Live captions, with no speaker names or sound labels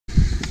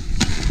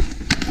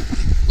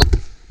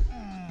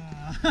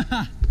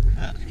I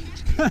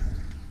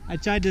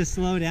tried to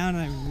slow down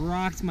and I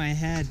rocked my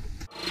head.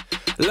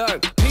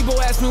 Look,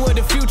 people ask me what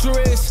the future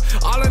is.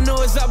 All I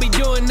know is I'll be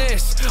doing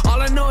this.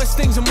 All I know is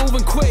things are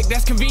moving quick.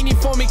 That's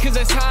convenient for me cause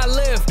that's how I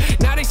live.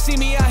 Now they see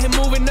me out here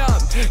moving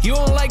up. You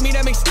don't like me,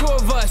 that makes two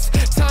of us.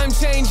 Time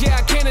change, yeah,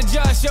 I can't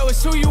adjust. Yo,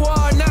 it's who you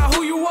are, not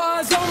who you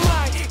was. Oh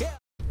my. Yeah.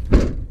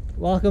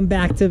 Welcome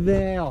back to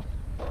Vail.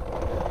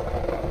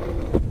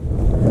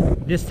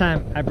 This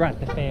time I brought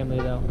the family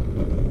though.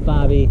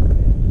 Bobby,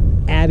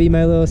 Abby,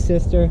 my little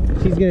sister.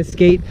 She's gonna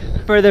skate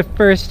for the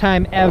first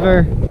time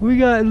ever. We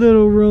got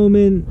little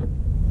Roman.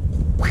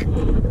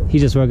 He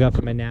just woke up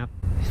from a nap.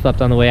 He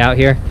slept on the way out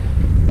here.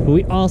 But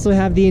we also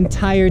have the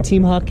entire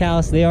team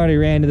Huckhouse. They already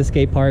ran to the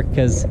skate park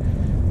because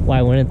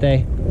why wouldn't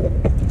they?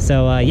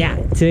 So yeah,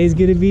 today's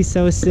gonna be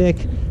so sick.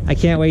 I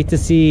can't wait to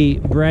see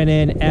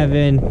Brennen,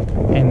 Evan,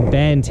 and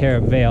Ben tear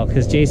up Vail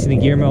because Jason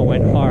and Guillermo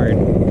went hard.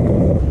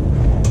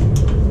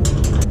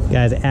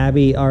 Guys,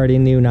 Abby already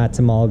knew not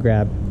to mall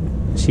grab.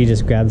 She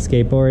just grabbed the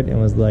skateboard and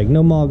was like,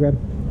 no mall grab.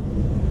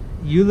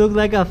 You look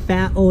like a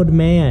fat old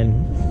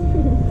man.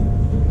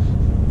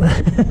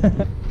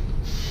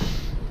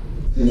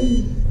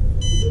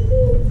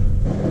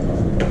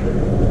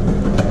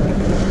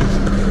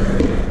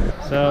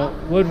 So,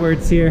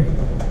 Woodward's here.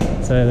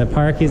 So the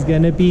park is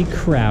gonna be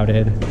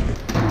crowded.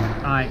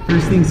 Alright,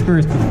 first things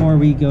first, before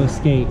we go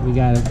skate, we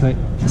gotta put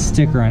a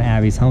sticker on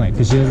Abby's helmet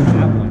because she doesn't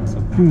have one. So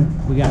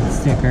boom, we got the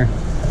sticker.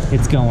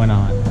 It's going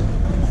on.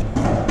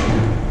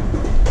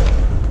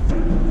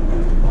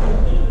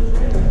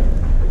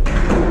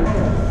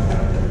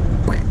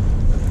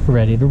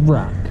 Ready to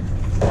rock.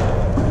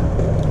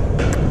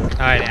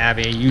 Alright,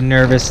 Abby, are you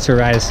nervous to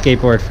ride a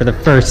skateboard for the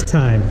first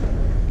time?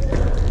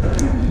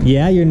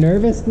 Yeah, you're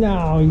nervous?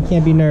 No, you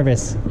can't be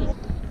nervous.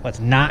 Let's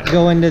not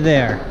go into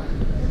there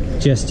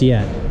just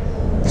yet.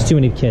 There's too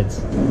many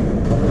kids.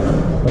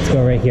 Let's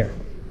go right here.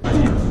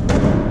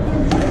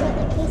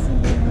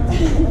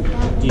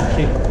 Do you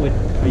kick with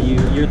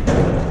your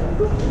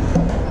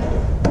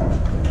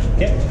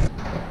okay.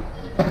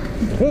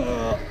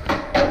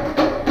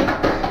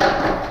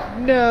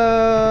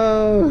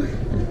 No.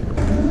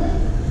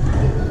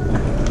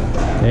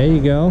 There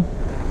you go.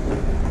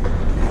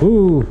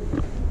 Ooh.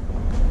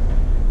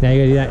 Now you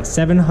gotta do that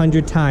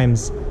 700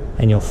 times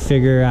and you'll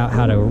figure out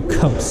how to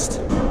coast.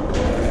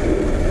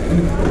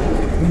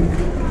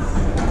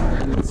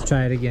 Let's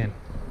try it again.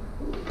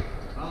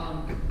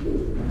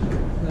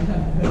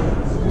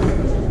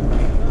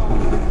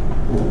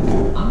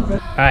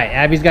 Alright,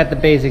 Abby's got the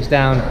basics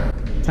down.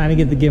 Time to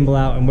get the gimbal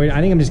out, and I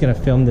think I'm just gonna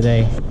film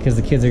today because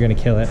the kids are gonna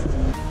kill it.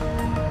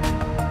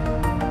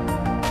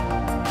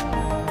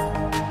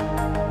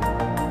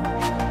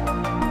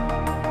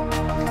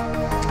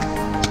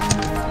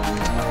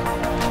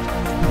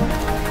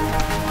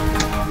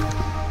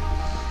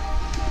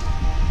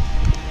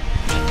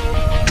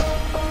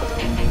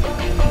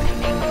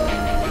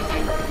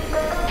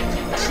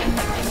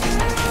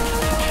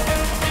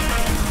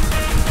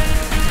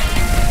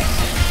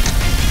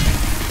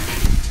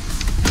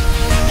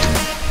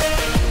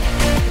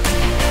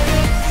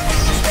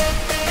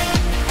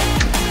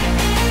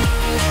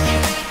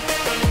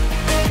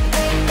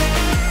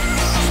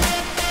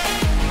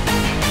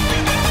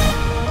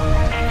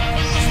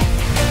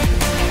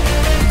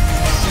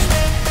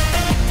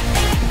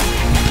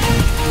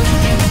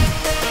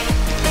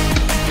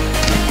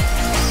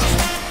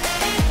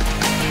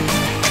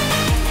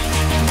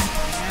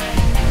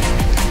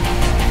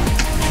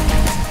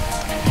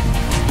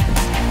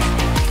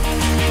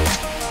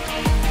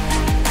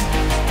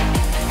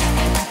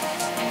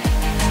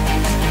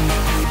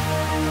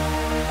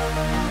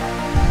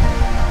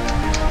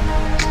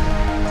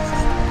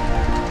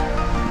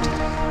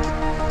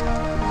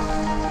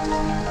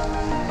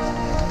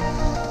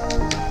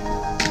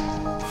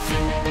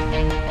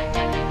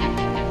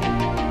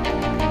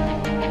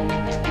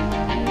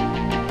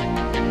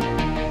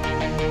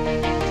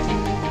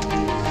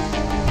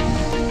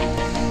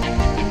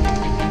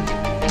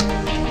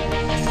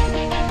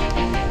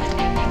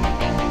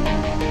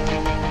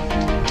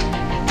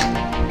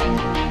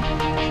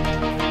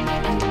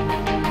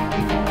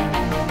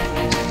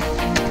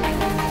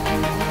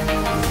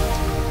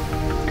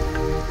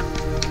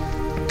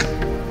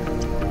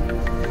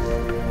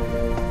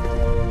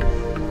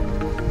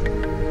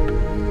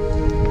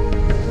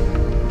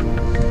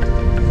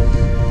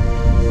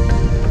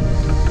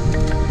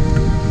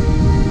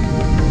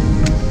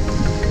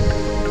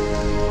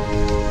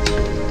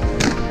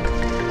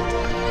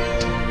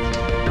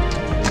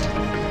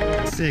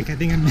 Sick.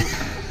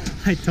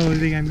 I totally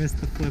think I missed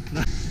the flip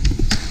though.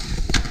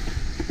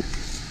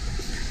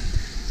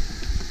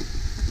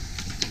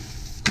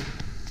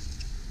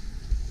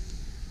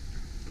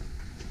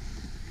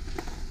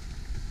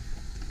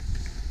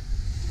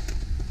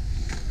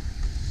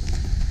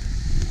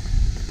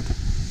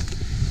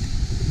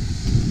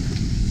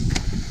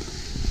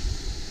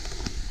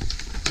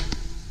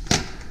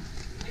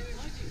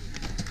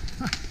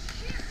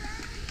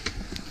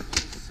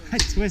 I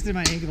twisted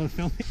my ankle to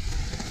film it.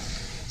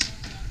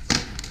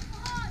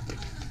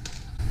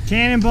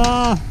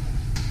 Cannonball!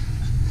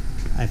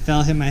 I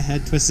fell, hit my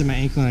head, twisted my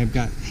ankle, and I've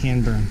got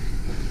hand burn.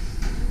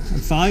 I'm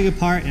falling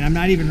apart and I'm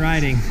not even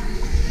riding.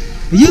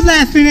 Are you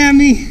laughing at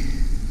me?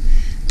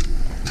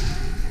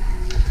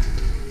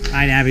 All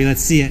right, Abby,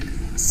 let's see it.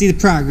 Let's see the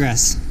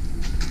progress.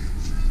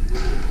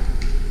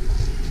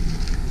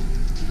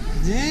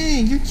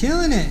 Dang, you're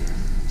killing it.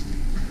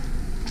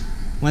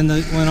 When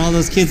all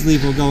those kids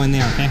leave, we'll go in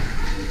there, okay?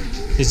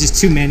 There's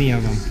just too many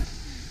of them.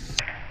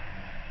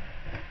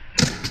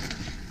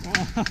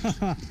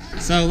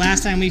 So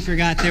last time we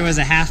forgot there was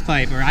a half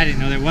pipe, or I didn't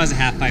know there was a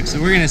half pipe,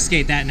 so we're gonna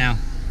skate that now.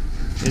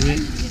 Is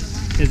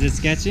it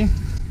sketchy?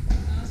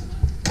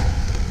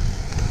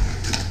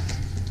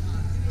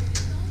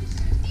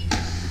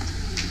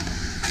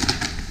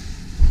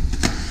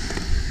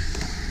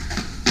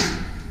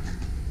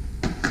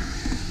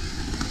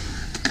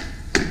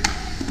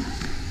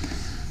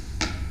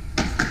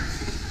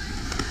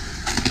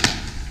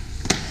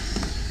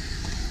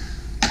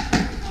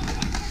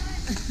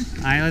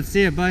 Alright, let's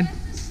see it, bud.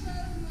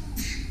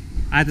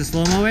 I have to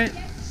slow-mo it?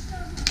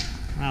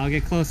 I'll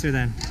get closer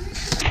then.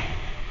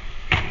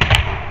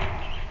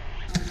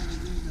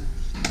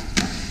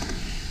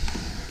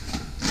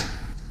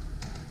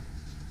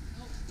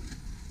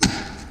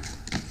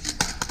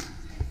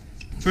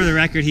 For the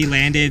record, he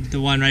landed the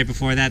one right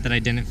before that I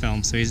didn't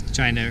film, so he's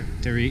trying to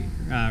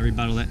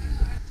rebuttal it.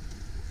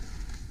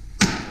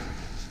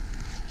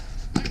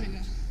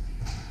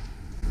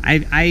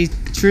 I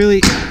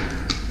truly...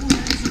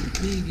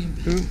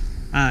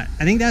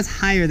 I think that's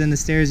higher than the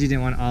stairs you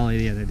didn't want to ollie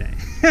the other day.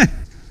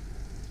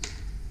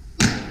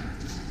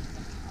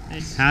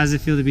 How does it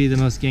feel to be the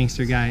most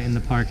gangster guy in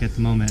the park at the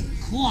moment?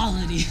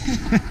 Quality.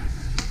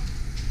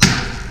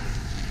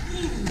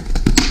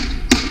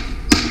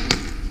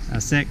 Oh,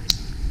 sick.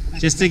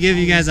 Just to give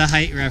you guys a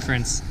height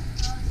reference,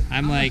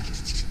 I'm like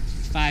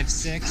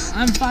 5'6".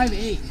 I'm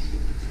 5'8".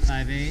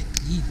 5'8".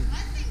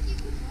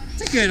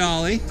 It's a good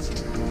ollie.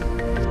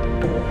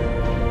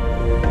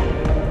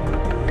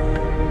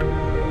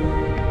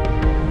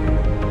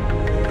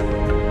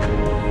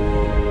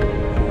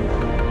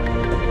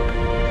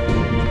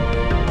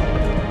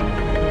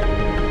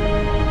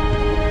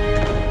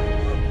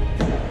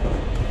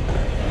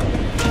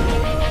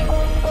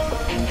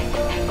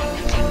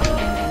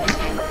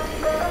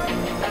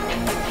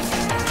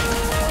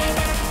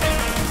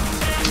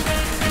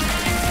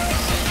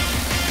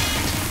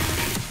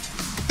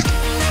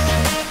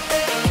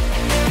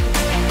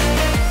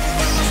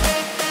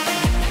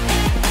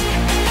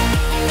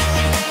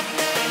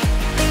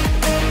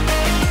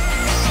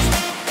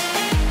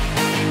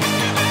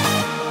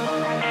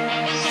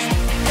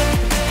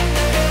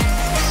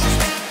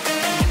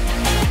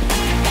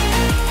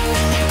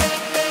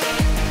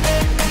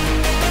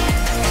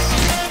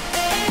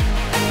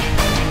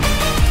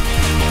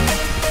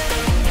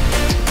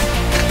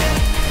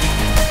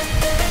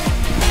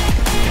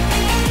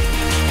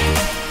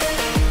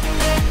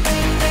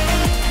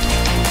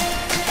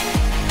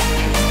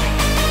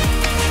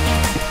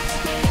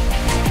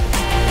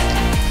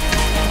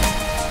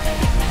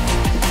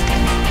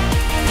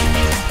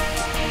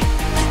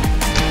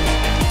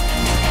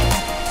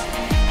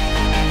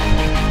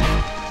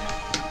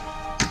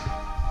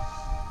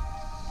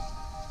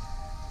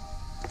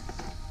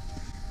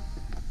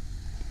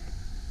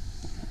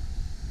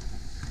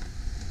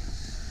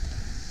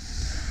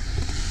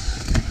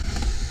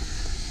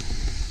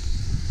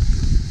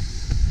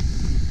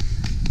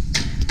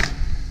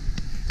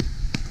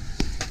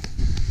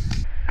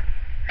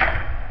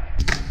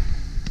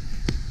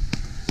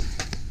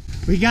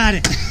 We got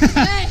it.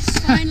 Yes,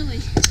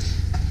 finally.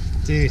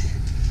 Dude,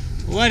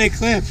 what a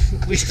clip.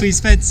 We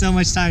spent so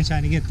much time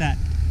trying to get that.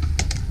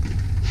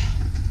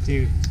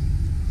 Dude,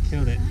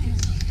 killed it.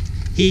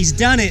 He's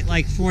done it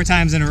like 4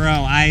 times in a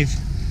row.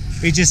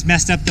 We just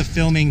messed up the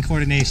filming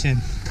coordination.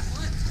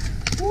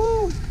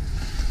 Woo.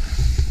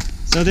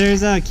 So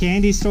there's a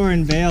candy store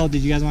in Vail.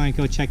 Did you guys want to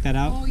go check that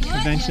out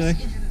eventually?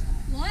 Yes.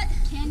 What?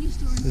 Candy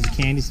store. There's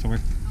a candy store.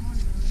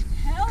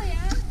 Hell yeah.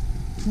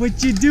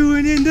 What you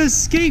doing in the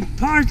skate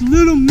park,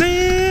 little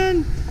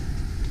man?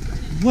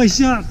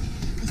 What's up?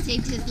 I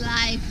saved his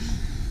life.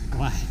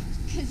 Why?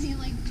 Because he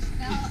like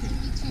fell in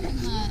between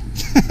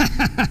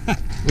the...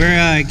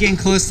 We're getting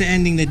close to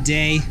ending the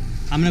day.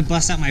 I'm gonna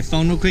bust out my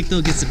phone real quick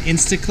though, get some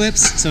Insta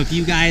clips. So if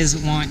you guys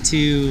want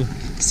to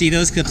see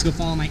those clips, go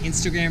follow my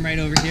Instagram right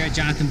over here at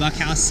Johnathan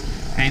Buckhouse.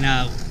 And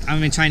I've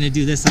been trying to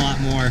do this a lot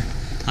more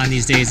on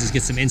these days, is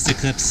get some Insta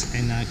clips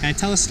and kind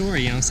of tell a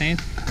story, you know what I'm saying?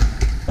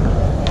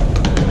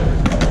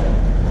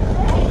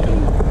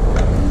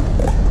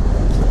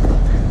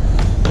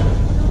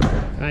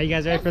 You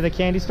guys ready for the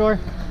candy store?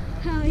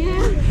 Hell yeah.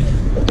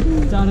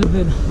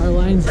 Donovan, our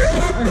lines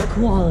are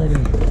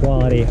quality.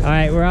 Quality. All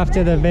right, we're off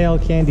to the Vail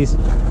candy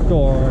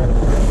store.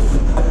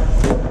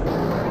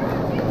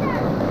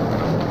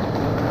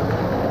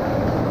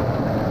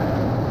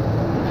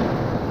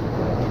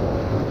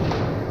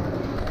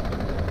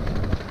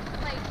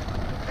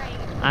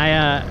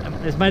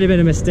 This might have been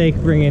a mistake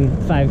bringing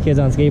 5 kids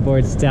on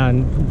skateboards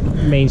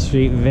down Main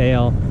Street,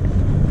 Vail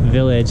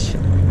Village.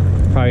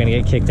 probably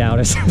gonna get kicked out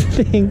or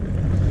something.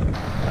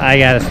 I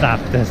gotta stop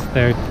this.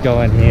 They're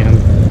going ham.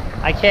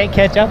 I can't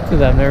catch up to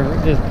them. They're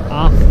just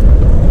off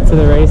to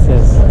the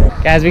races.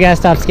 Guys, we gotta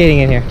stop skating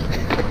in here.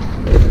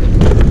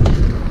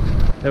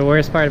 The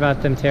worst part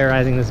about them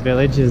terrorizing this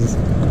village is,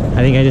 I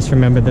think I just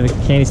remembered the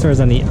candy store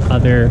is on the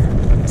other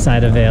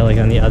side of Vail, like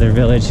on the other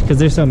village, because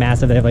they're so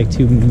massive. They have like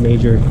 2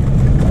 major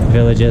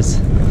villages.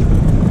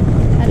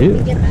 How do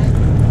we get back?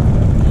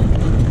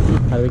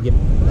 How do we get?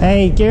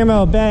 Hey,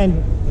 Guillermo,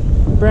 Ben,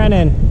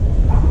 Brennen,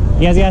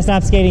 you guys gotta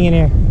stop skating in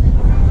here.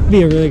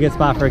 Be a really good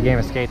spot for a game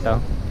of skate, though.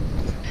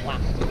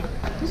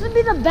 This would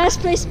be the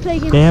best place to play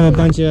games. They have a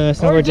bunch of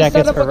snowboard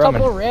jackets set up for a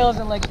couple Roman. rails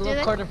and like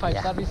little quarter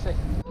pipes. That'd be sick.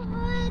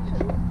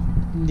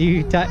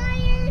 You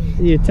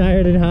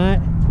tired and hot?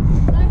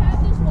 Can I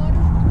have this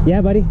water?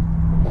 Yeah, buddy.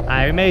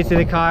 Alright, we made it to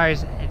the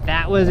cars.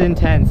 That was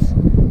intense.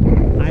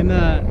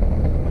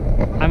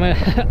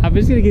 I'm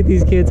just gonna get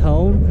these kids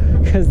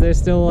home because they're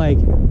still like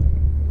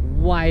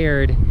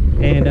wired,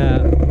 and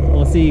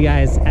we'll see you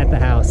guys at the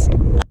house.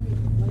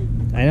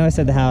 I know I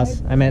said the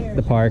house, I meant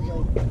the park.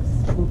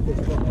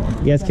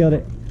 You guys killed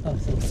it.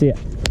 See ya.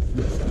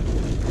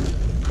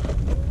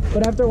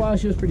 But after a while,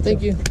 she was pretty.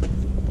 Thank you.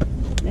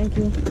 Thank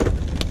you.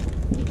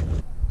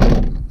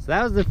 So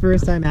that was the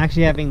first time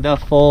actually having the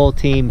full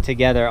team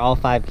together, all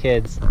 5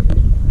 kids.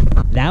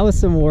 That was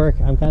some work.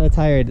 I'm kind of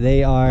tired.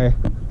 They are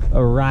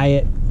a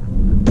riot.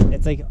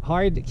 It's like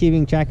hard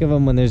keeping track of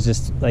them when there's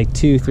just like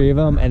 2, 3 of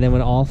them, and then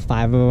when all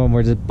 5 of them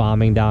were just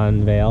bombing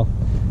down Vail.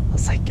 I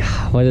was like,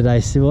 God, what did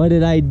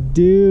I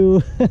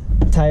do?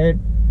 Tired?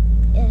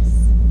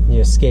 Yes.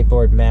 You're a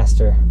skateboard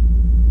master.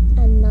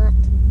 I'm not.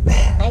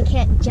 I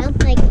can't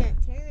jump, I can't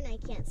turn, I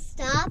can't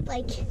stop,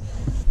 like.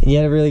 You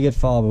had a really good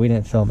fall, but we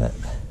didn't film it.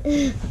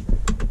 We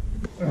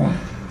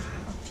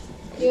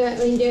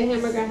can do a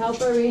hamburger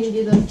helper. We can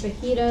do those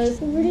fajitas.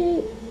 What are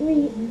you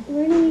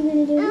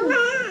gonna do?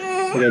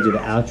 We gotta do the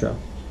outro.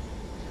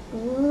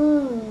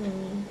 Oh.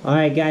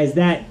 Alright guys,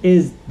 that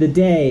is the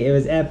day. It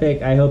was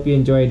epic. I hope you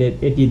enjoyed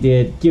it. If you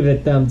did, give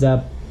it a thumbs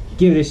up,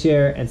 give it a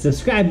share, and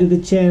subscribe to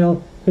the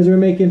channel because we're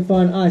making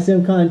fun,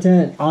 awesome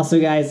content. Also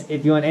guys,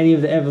 if you want any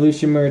of the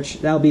Evolution merch,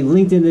 that'll be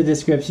linked in the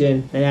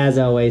description. And as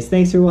always,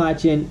 thanks for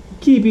watching.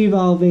 Keep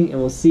evolving, and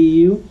we'll see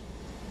you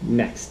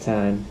next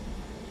time.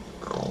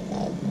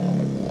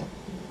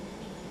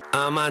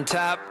 I'm on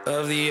top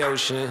of the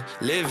ocean,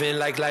 living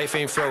like life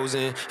ain't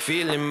frozen,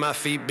 feeling my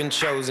feet been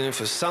chosen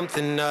for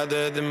something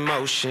other than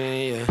motion,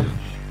 yeah.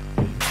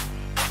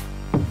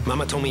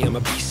 Mama told me I'ma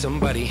be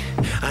somebody,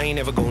 I ain't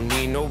never gonna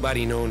need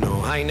nobody, no,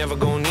 no, I ain't never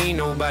gonna need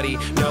nobody,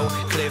 no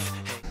cliff.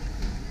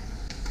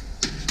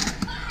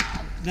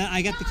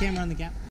 I got the camera on the gap.